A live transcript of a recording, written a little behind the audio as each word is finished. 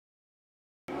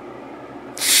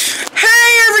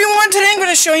today I'm going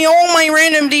to show you all my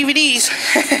random DVDs.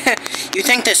 You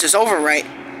think this is over, right?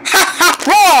 Ha ha!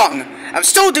 Wrong! I'm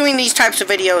still doing these types of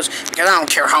videos because I don't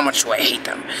care how much I hate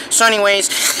them. So anyways,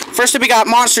 first up we got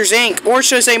Monsters Inc. Or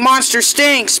should I say Monster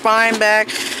Stinks, Spine Back.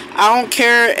 I don't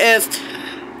care if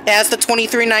it has the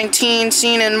 2319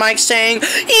 scene and Mike saying,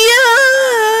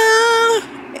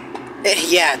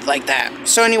 yeah, like that.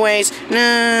 So anyways,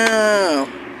 no.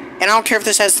 And I don't care if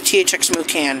this has the THX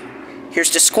Mucan. Here's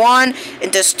Disc 1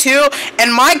 and Disc 2.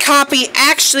 And my copy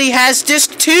actually has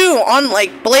Disc 2,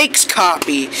 unlike Blake's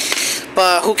copy.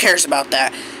 But who cares about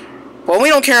that? Well, we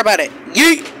don't care about it.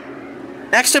 Yeet!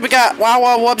 Next up we got Wow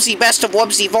Wow Wubsy Best of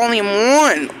Wubsy Volume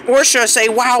 1. Or should I say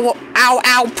Wow Ow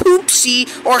Ow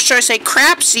Poopsy. Or should I say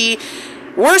Crapsy.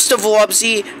 Worst of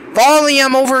Wubsy.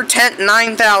 Volume over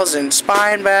 9,000.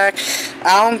 Spine Back.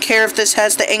 I don't care if this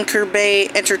has the Anchor Bay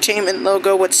Entertainment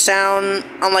logo with sound,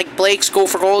 unlike Blake's Go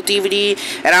for Gold DVD.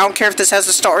 And I don't care if this has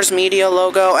the Stars Media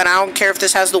logo. And I don't care if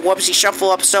this has the Wubsy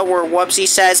Shuffle episode where Wubsy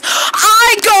says,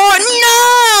 I got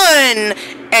none!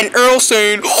 And Earl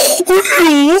saying, I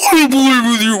don't want to play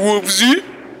with you, Wubsy.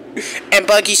 And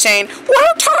Buggy saying,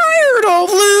 we're tired of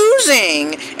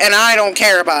losing. And I don't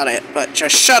care about it, but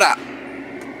just shut up.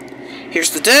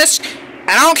 Here's the disc, and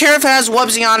I don't care if it has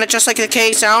Wubsy on it, just like the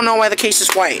case. I don't know why the case is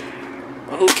white,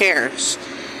 but who cares?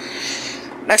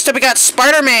 Next up, we got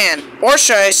Spider-Man, or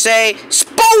should I say,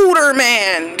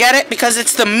 Spoder-Man. Get it? Because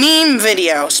it's the meme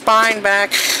video. Spine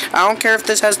Back. I don't care if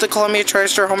this has the Columbia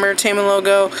TriStar Home Entertainment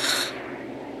logo,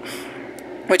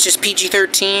 which is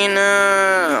PG-13.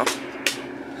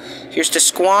 Here's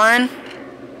Disc 1,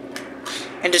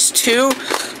 and Disc 2.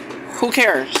 Who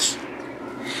cares?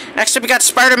 Next up, we got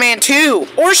Spider-Man 2.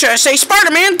 Or should I say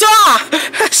Spider-Man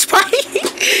Spidey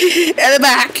in the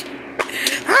back.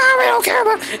 We don't care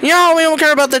about... we don't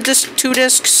care about the disc 2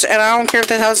 discs. And I don't care if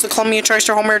that has the Columbia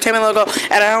TriStar Home Entertainment logo.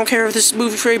 And I don't care if this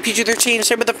movie for PG-13.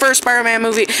 Same with the first Spider-Man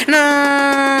movie.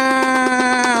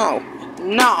 No.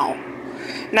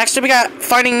 Next up, we got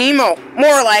Finding Nemo.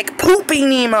 More like Pooping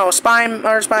Nemo. Spine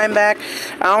Back.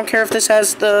 I don't care if this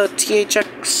has the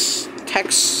THX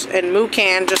text and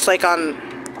Mucan, just like on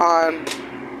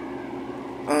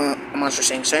Monster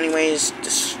Inc. So anyways,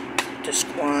 disc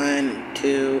 1,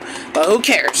 2, but who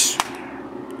cares?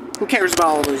 Who cares about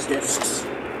all those discs?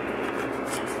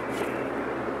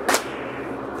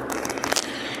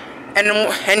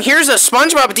 And here's a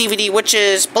SpongeBob DVD, which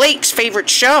is Blake's favorite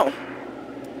show.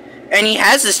 And he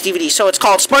has this DVD, so it's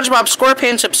called SpongeBob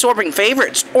SquarePants Absorbing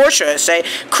Favorites. Or should I say,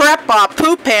 Crap Bob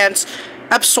Poop Pants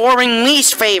Absorbing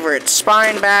Least Favorites.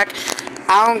 Spine Back.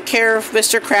 I don't care if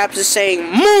Mr. Krabs is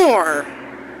saying more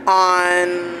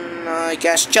on, I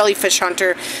guess, Jellyfish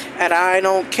Hunter. And I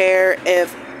don't care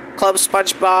if Club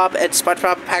SpongeBob and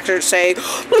SpongeBob Packer say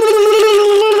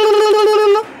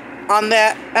on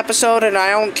that episode. And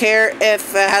I don't care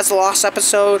if it has a lost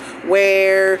episode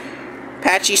where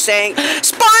Patchy's saying,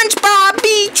 SpongeBob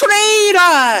betrayed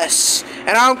us!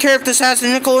 And I don't care if this has the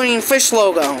Nickelodeon Fish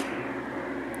logo.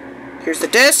 Here's the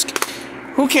disc.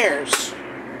 Who cares?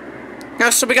 Now,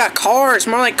 so we got Cars,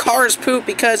 more like Cars Poop,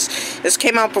 because this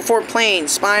came out before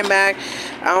Planes. Spine Back.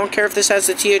 I don't care if this has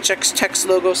the THX text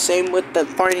logo, same with the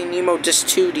Finding Nemo Disc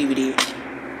 2 DVD.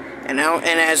 And it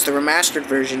has the remastered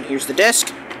version. Here's the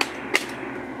disc.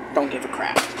 Don't give a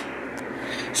crap.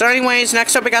 So anyways,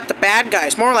 next up we got the bad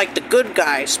guys, more like the good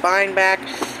guys. Spine Back.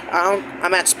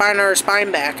 I'm at Spine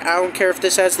Back. I don't care if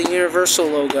this has the Universal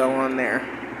logo on there.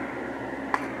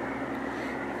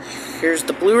 Here's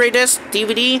the Blu-ray disc,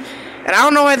 DVD. And I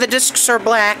don't know why the discs are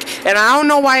black, and I don't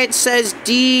know why it says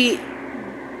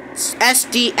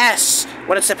SDS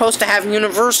when it's supposed to have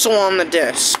Universal on the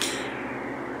disc.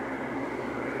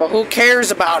 But who cares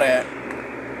about it?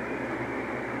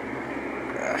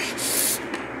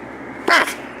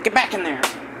 Get back in there.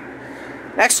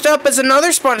 Next up is another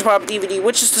SpongeBob DVD,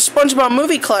 which is the SpongeBob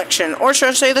Movie Collection, or should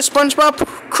I say the SpongeBob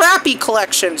Crappy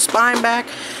Collection. Spine Back.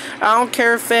 I don't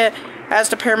care if it has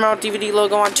the Paramount DVD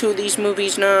logo on 2 of these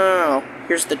movies. No.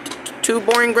 Here's the 2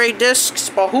 boring gray discs,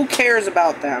 but who cares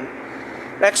about them?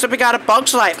 Next up, we got A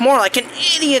Bug's Life, more like an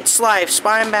idiot's life.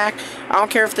 Spine Back. I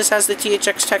don't care if this has the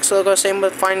THX text logo. Same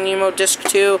with Finding Nemo Disc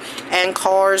 2 and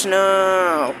Cars.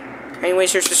 No.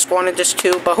 Anyways, here's Disc 1 and Disc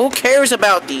 2, but who cares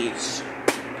about these?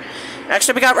 Next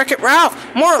up, we got Wreck-It Ralph,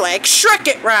 more like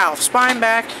Shrek-It Ralph. Spine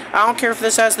Back. I don't care if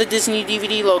this has the Disney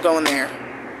DVD logo in there.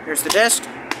 Here's the disc.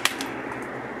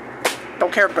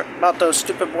 Don't care about those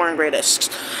stupid boring gray discs.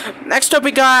 Next up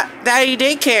we got Daddy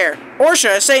Daycare. Or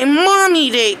should I say Mommy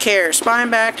Daycare.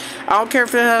 Spine Back. I don't care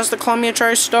if it has the Columbia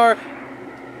TriStar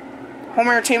Home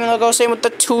Entertainment logo. Same with the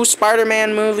 2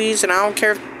 Spider-Man movies. And I don't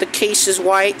care if the case is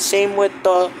white. Same with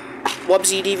the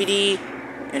Wubsy DVD.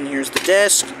 And here's the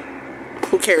disc.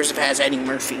 Who cares if it has Eddie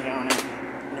Murphy on it?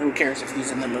 Who cares if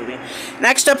he's in the movie?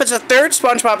 Next up is a third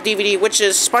SpongeBob DVD, which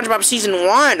is SpongeBob Season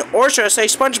 1. Or should I say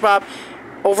SpongeBob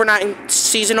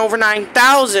Season over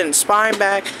 9,000. Spine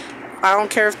back. I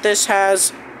don't care if this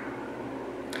has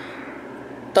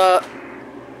the...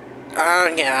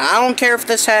 I don't care if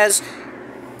this has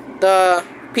the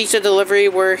pizza delivery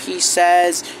where he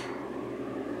says,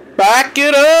 "Back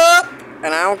it up!" And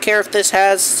I don't care if this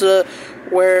has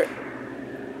where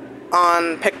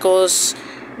on Pickles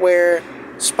where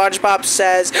SpongeBob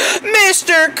says,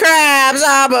 "Mr. Krabs,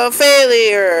 I'm a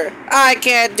failure. I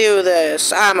can't do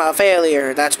this. I'm a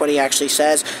failure." That's what he actually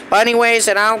says. But anyways,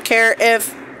 and I don't care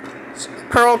if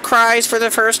Pearl cries for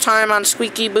the first time on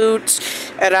Squeaky Boots,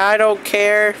 and I don't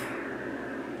care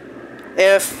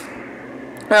if,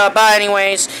 but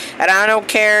anyways, and I don't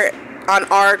care on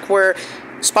Ark where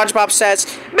SpongeBob says,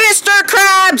 "Mr.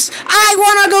 Krabs, I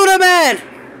want to go to bed."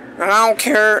 And I don't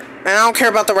care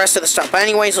about the rest of the stuff. But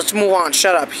anyways, let's move on.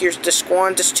 Shut up. Here's disc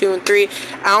 1, disc 2, and 3.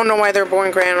 I don't know why they're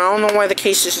boring grand. I don't know why the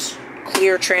case is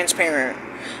clear, transparent.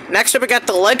 Next up, we got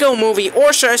the Lego Movie,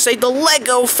 or should I say the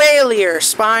Lego Failure.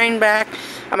 Spine back.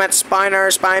 I'm at Spine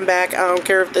back. I don't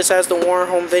care if this has the Warren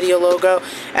Home Video logo.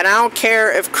 And I don't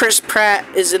care if Chris Pratt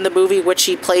is in the movie, which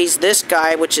he plays this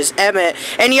guy, which is Emmett.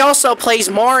 And he also plays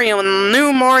Mario in the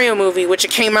new Mario movie, which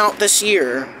came out this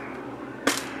year.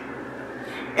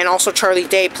 And also Charlie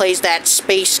Day plays that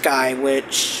space guy,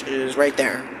 which is right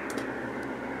there.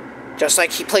 Just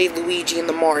like he played Luigi in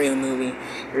the Mario movie.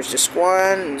 Here's disc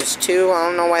 1 and disc 2. I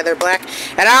don't know why they're black.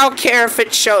 And I don't care if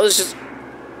it shows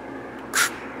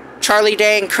Charlie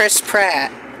Day and Chris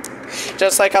Pratt.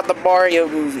 Just like on the Mario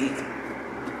movie.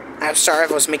 I'm sorry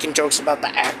if I was making jokes about the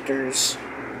actors.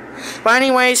 But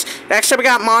anyways, next up we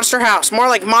got Monster House. More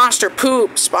like Monster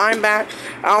Poop. Spine back.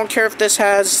 I don't care if this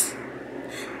has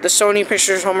the Sony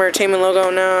Pictures Home Entertainment logo.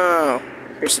 No.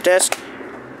 Here's the disc.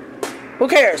 Who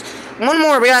cares? One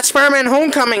more. We got Spider-Man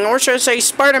Homecoming. Or should I say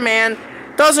Spider-Man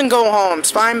Doesn't Go Home.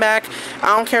 Spine back.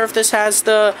 I don't care if this has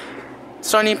the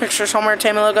Sony Pictures Home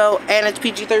Entertainment logo. And it's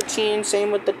PG-13.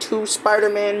 Same with the 2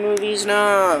 Spider-Man movies.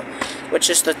 No.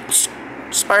 Which is the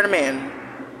Spider-Man.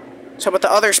 So with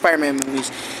the other Spider-Man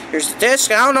movies. Here's the disc.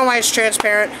 I don't know why it's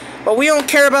transparent. But we don't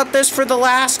care about this for the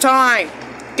last time.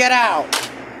 Get out.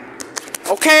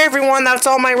 Okay, everyone, that's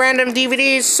all my random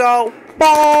DVDs, so,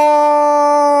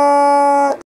 bye!